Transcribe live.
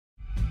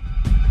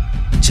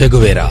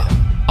చెగువేరా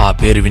ఆ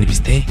పేరు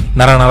వినిపిస్తే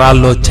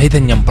నరనరాల్లో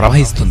చైతన్యం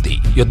ప్రవహిస్తుంది.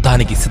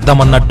 యుద్ధానికి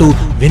సిద్ధమన్నట్టు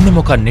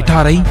వెన్నెముక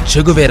నిటారై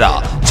చెగువేరా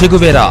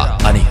చెగువేరా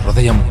అని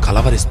హృదయం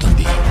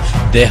కలవరిస్తుంది.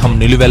 దేహం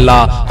నిలువెల్లా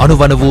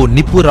అణువణువు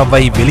నిప్పు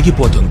రవ్వై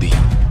వెలిగిపోతుంది.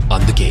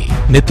 అందుకే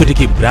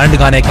నెత్తుటికి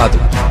బ్రాండ్గానే కాదు,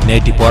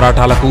 నేటి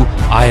పోరాటాలకు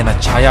ఆయన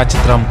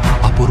ఛాయాచిత్రం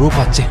అపురూప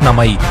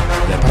చిహ్నమై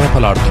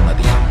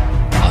రెపరెపలాడుతున్నది.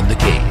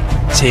 అందుకే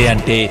చే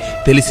అంటే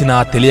తెలిసినా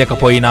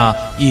తెలియకపోయినా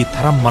ఈ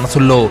తరం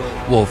మనసుల్లో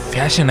ఓ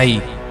ఫ్యాషన్ అయి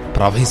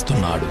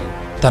ప్రవహిస్తున్నాడు.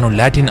 తను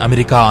లాటిన్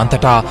అమెరికా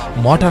అంతటా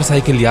మోటార్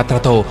సైకిల్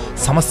యాత్రతో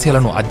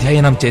సమస్యలను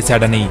అధ్యయనం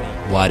చేశాడని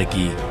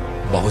వారికి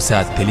బహుశా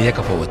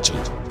తెలియకపోవచ్చు.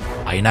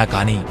 అయినా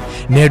కాని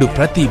నేడు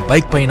ప్రతి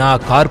బైక్ పైన,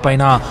 కార్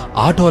పైన,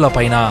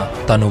 ఆటోలపైన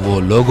తను ఓ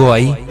లోగో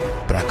అయి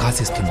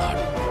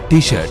ప్రకాశిస్తున్నాడు.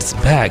 టీషర్ట్స్,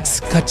 బ్యాగ్స్,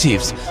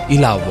 కర్చీఫ్స్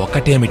ఇలా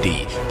ఒకటేమిటి,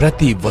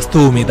 ప్రతి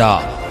వస్తువు మీద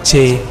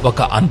చే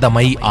ఒక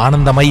అందమై,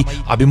 ఆనందమై,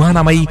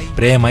 అభిమానమై,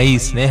 ప్రేమై,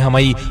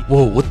 స్నేహమై, ఓ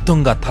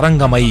ఉత్తుంగ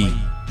తరంగమై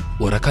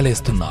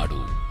ఉరకలేస్తున్నాడు.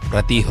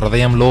 ప్రతి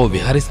హృదయంలో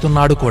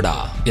విహరిస్తున్నాడు కూడా.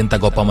 ఇంత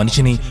గొప్ప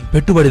మనిషిని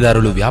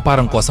పెట్టుబడిదారులు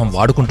వ్యాపారం కోసం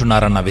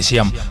వాడుకుంటున్నారన్న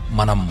విషయం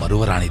మనం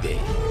మరువరానిదే.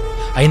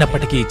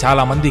 అయినప్పటికీ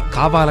చాలా మంది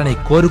కావాలని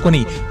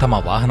కోరుకుని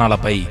తమ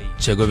వాహనాలపై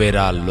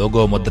చెగువేరా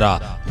లోగో ముద్ర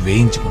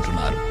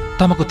వేయించుకుంటున్నారు.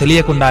 తమకు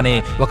తెలియకుండానే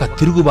ఒక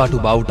తిరుగుబాటు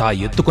బావుటా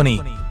ఎత్తుకుని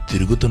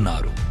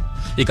తిరుగుతున్నారు.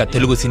 ఇక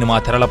తెలుగు సినిమా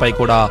తెరలపై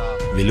కూడా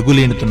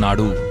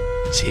వెలుగులేనుతున్నాడు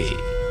చే.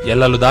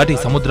 ఎల్లలు దాటి,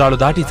 సముద్రాలు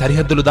దాటి,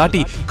 సరిహద్దులు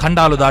దాటి,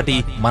 ఖండాలు దాటి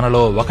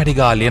మనలో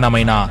ఒకటిగా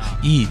లీనమైన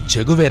ఈ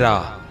చెగువేరా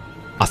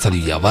అసలు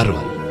ఎవరు?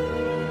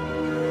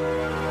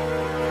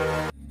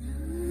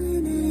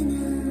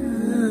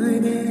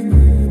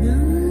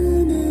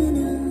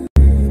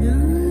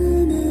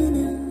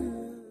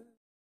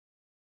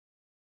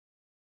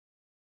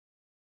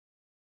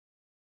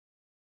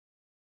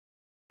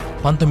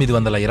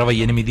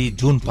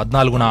 జూన్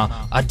 14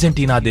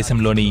 అర్జెంటీనా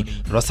దేశంలోని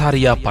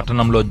రొసారియా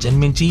పట్టణంలో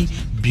జన్మించి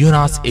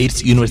బ్యూనాస్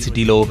ఎయిర్స్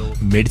యూనివర్సిటీలో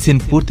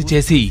మెడిసిన్ పూర్తి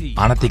చేసి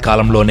అనతి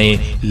కాలంలోనే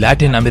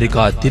లాటిన్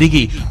అమెరికా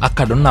తిరిగి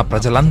అక్కడున్న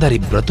ప్రజలందరి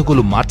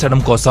బ్రతుకులు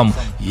మార్చడం కోసం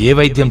ఏ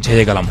వైద్యం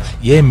చేయగలం,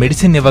 ఏ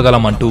మెడిసిన్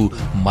ఇవ్వగలం అంటూ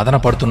మదన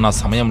పడుతున్న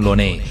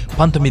సమయంలోనే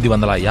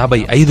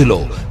 1955లో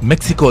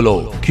మెక్సికోలో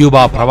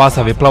క్యూబా ప్రవాస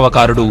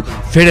విప్లవకారుడు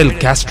ఫిడెల్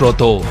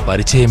కాస్ట్రోతో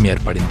పరిచయం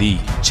ఏర్పడింది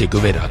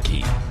చెగువేరాకి.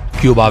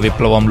 క్యూబా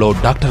విప్లవంలో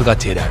డాక్టర్గా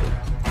చేరాడు.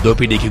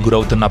 దోపిడీకి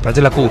గురవుతున్న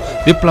ప్రజలకు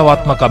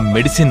విప్లవాత్మక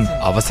మెడిసిన్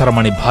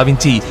అవసరమని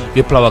భావించి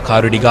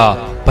విప్లవకారుడిగా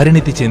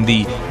పరిణితి చెంది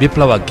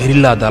విప్లవ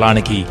గెరిల్లా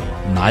దళానికి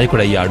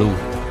నాయకుడయ్యాడు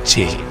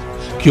చే.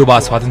 క్యూబా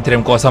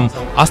స్వాతంత్ర్యం కోసం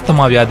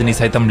ఆస్తమా వ్యాధిని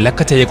సైతం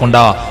లెక్క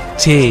చేయకుండా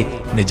చే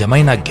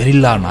నిజమైన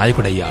గెరిల్లా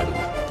నాయకుడయ్యాడు.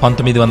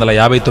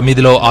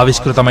 1959లో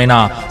ఆవిష్కృతమైన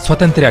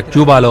స్వతంత్ర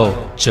క్యూబాలో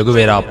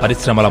చెగువేరా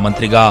పరిశ్రమల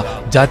మంత్రిగా,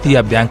 జాతీయ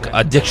బ్యాంక్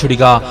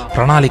అధ్యక్షుడిగా,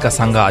 ప్రణాళిక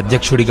సంఘ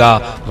అధ్యక్షుడిగా,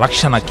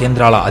 రక్షణ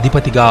కేంద్రాల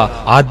అధిపతిగా,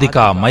 ఆర్థిక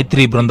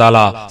మైత్రి బృందాల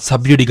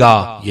సభ్యుడిగా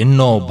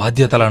ఎన్నో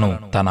బాధ్యతలను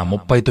తన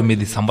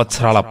 39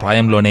 సంవత్సరాల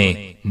ప్రాయంలోనే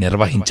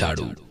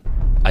నిర్వహించాడు.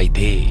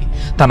 అయితే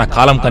తన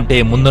కాలం కంటే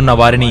ముందున్న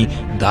వారిని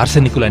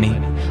దార్శనికులని,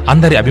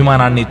 అందరి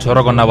అభిమానాన్ని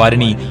చూరగొన్న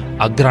వారిని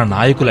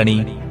అగ్రనాయకులని,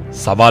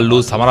 సవాళ్లు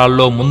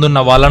సమరాల్లో ముందున్న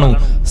వాళ్లను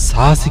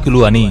సాహసికులు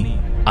అని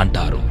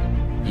అంటారు.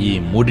 ఈ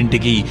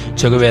మూడింటికి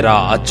చెగువేరా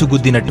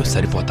అచ్చుగుద్దినట్టు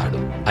సరిపోతాడు.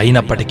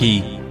 అయినప్పటికీ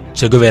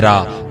చెగువేరా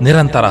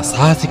నిరంతర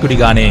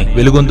సాహసికుడిగానే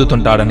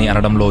వెలుగొందుతుంటాడని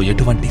అనడంలో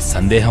ఎటువంటి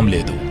సందేహం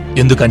లేదు.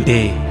 ఎందుకంటే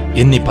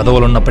ఎన్ని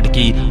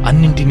పదవులున్నప్పటికీ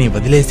అన్నింటినీ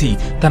వదిలేసి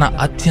తన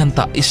అత్యంత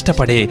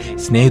ఇష్టపడే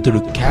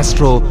స్నేహితుడు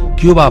కాస్ట్రో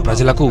క్యూబా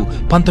ప్రజలకు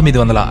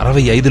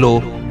 1965లో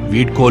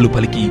వీడ్కోలు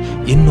పలికి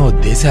ఎన్నో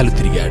దేశాలు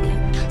తిరిగాడు.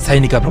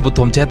 సైనిక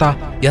ప్రభుత్వం చేత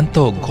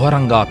ఎంతో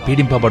ఘోరంగా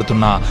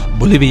పీడింపబడుతున్న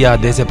బొలివియా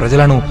దేశ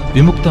ప్రజలను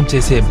విముక్తం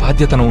చేసే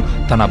బాధ్యతను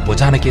తన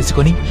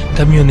భుజానకేసుకుని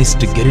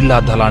కమ్యూనిస్ట్ గెరిల్లా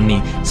దళాన్ని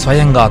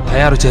స్వయంగా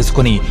తయారు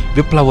చేసుకుని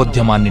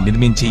విప్లవోద్యమాన్ని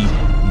నిర్మించి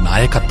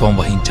నాయకత్వం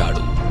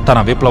వహించాడు. తన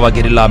విప్లవ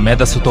గెరిల్లా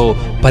మేధస్సుతో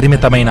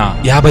పరిమితమైన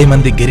 50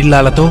 మంది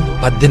గెరిల్లాలతో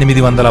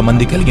 1800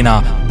 మంది కలిగిన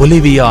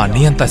బొలివియా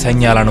నియంత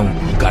సైన్యాలను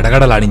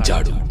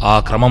గడగడలాడించాడు. ఆ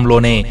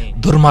క్రమంలోనే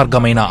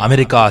దుర్మార్గమైన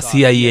అమెరికా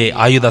CIA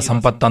ఆయుధ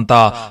సంపత్తంతా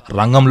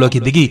రంగంలోకి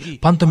దిగి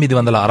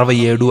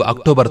 1967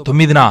 అక్టోబర్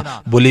 9న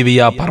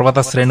బొలివియా పర్వత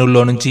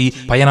శ్రేణుల్లో నుంచి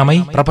పయనమై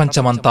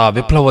ప్రపంచమంతా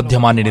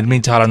విప్లవోద్యమాన్ని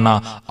నిర్మించాలన్న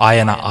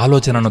ఆయన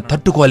ఆలోచనను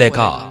తట్టుకోలేక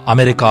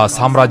అమెరికా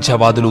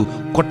సామ్రాజ్యవాదులు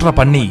కుట్ర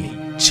పన్ని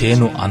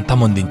చేను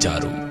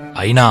అంతమొందించారు.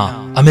 అయినా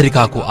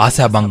అమెరికాకు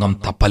ఆశాభంగం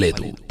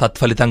తప్పలేదు.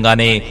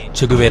 తత్ఫలితంగానే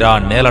చెగువేరా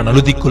నేల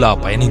నలుదిక్కులా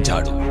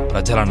పయనించాడు.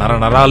 ప్రజల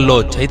నరనరాల్లో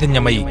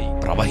చైతన్యమై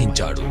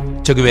ప్రవహించాడు.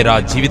 చెగువేరా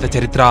జీవిత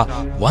చరిత్ర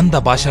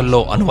 100 భాషల్లో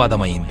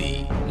అనువాదమైంది.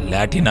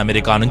 లాటిన్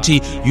అమెరికా నుంచి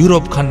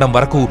యూరోప్ ఖండం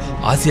వరకు,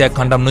 ఆసియా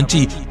ఖండం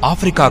నుంచి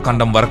ఆఫ్రికా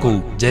ఖండం వరకు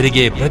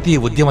జరిగే ప్రతి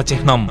ఉద్యమ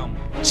చిహ్నం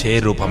చే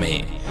రూపమే.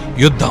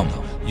 యుద్ధం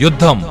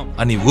యుద్ధం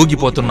అని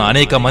ఊగిపోతున్న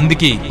అనేక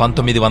మందికి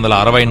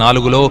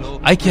 1964లో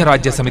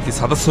ఐక్యరాజ్య సమితి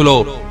సదస్సులో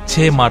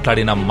చే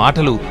మాట్లాడిన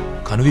మాటలు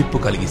కనువిప్పు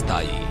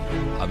కలిగిస్తాయి.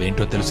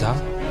 అవేంటో తెలుసా?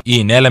 ఈ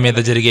నేల మీద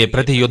జరిగే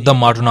ప్రతి యుద్ధం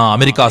మాటున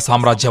అమెరికా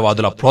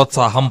సామ్రాజ్యవాదుల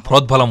ప్రోత్సాహం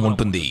ప్రోద్బలం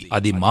ఉంటుంది.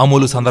 అది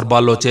మామూలు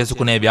సందర్భాల్లో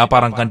చేసుకునే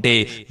వ్యాపారం కంటే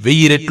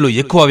 1000 రెట్లు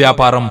ఎక్కువ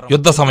వ్యాపారం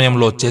యుద్ధ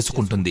సమయంలో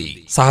చేసుకుంటుంది.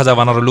 సహజ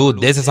వనరులు,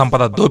 దేశ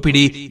సంపద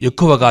దోపిడీ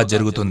ఎక్కువగా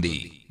జరుగుతుంది.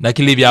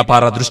 నకిలీ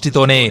వ్యాపార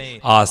దృష్టితోనే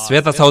ఆ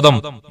శ్వేత సౌధం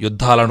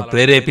యుద్ధాలను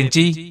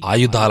ప్రేరేపించి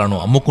ఆయుధాలను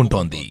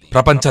అమ్ముకుంటోంది.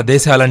 ప్రపంచ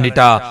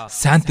దేశాలన్నిటా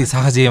శాంతి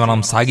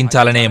సహజీవనం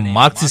సాగించాలనే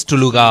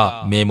మార్క్సిస్టులుగా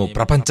మేము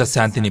ప్రపంచ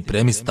శాంతిని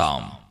ప్రేమిస్తాం.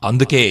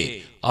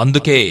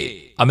 అందుకే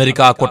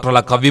అమెరికా కుట్రల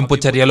కవ్వింపు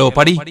చర్యలో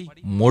పడి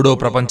మూడో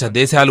ప్రపంచ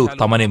దేశాలు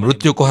తమని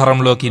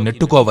మృత్యుకుహరంలోకి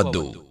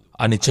నెట్టుకోవద్దు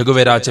అని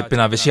చెగువెరా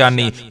చెప్పిన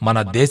విషయాన్ని మన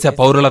దేశ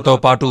పౌరులతో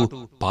పాటు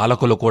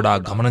పాలకులు కూడా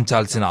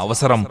గమనించాల్సిన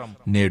అవసరం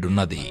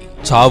నేడున్నది.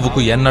 చావుకు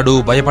ఎన్నడూ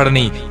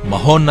భయపడని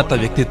మహోన్నత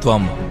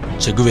వ్యక్తిత్వం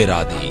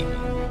చెగువెరాది.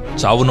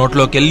 చావు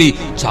నోట్లోకెళ్లి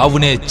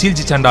చావునే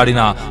చీల్చి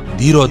చెండాడిన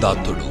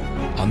ధీరోదాత్తుడు.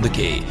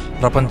 అందుకే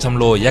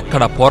ప్రపంచంలో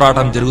ఎక్కడ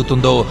పోరాటం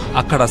జరుగుతుందో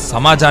అక్కడ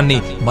సమాజాన్ని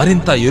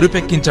మరింత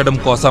ఎరుపెక్కించడం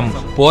కోసం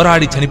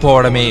పోరాడి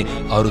చనిపోవడమే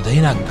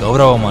అరుదైన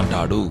గౌరవం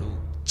అంటాడు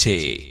చే.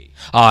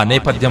 ఆ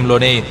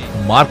నేపథ్యంలోనే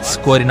మార్క్స్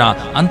కోరిన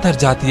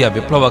అంతర్జాతీయ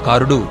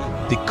విప్లవకారుడు,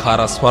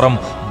 ధిక్కార స్వరం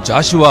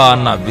జాషువా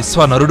అన్న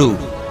విశ్వనరుడు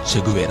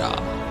చెగువెరా.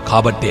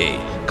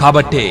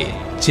 కాబట్టే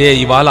చే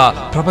ఇవాళ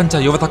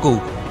ప్రపంచ యువతకు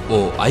ఓ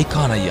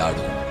ఐకాన్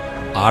అయ్యాడు.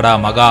 ఆడా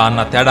మగా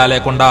అన్న తేడా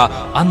లేకుండా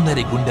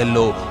అందరి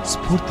గుండెల్లో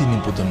స్ఫూర్తి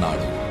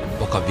నింపుతున్నాడు.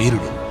 ఒక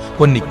వీరుడు.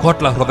 కొన్ని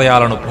కోట్ల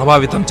హృదయాలను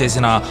ప్రభావితం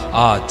చేసిన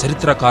ఆ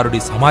చరిత్రకారుడి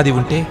సమాధి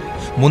ఉంటే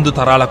ముందు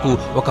తరాలకు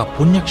ఒక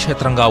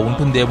పుణ్యక్షేత్రంగా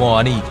ఉంటుందేమో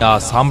అని ఆ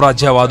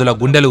సామ్రాజ్యవాదుల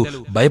గుండెలు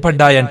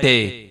భయపడ్డాయంటే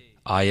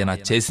ఆయన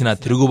చేసిన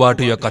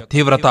తిరుగుబాటు యొక్క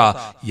తీవ్రత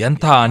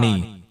ఎంత అని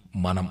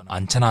మనం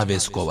అంచనా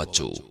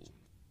వేసుకోవచ్చు.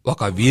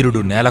 ఒక వీరుడు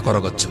నేల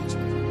కొరగొచ్చు,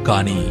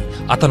 కాని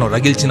అతను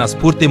రగిల్చిన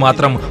స్ఫూర్తి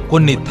మాత్రం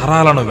కొన్ని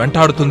తరాలను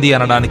వెంటాడుతుంది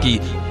అనడానికి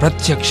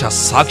ప్రత్యక్ష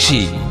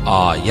సాక్షి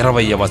ఆ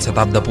 20వ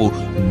శతాబ్దపు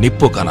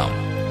నిప్పు కణం,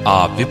 ఆ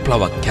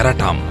విప్లవ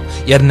కెరటం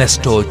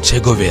ఎర్నెస్టో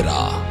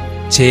చెగువెరా.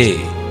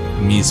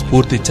 మీ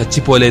స్ఫూర్తి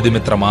చచ్చిపోలేదు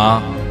మిత్రమా,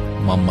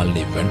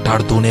 మమ్మల్ని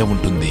వెంటాడుతూనే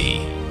ఉంటుంది.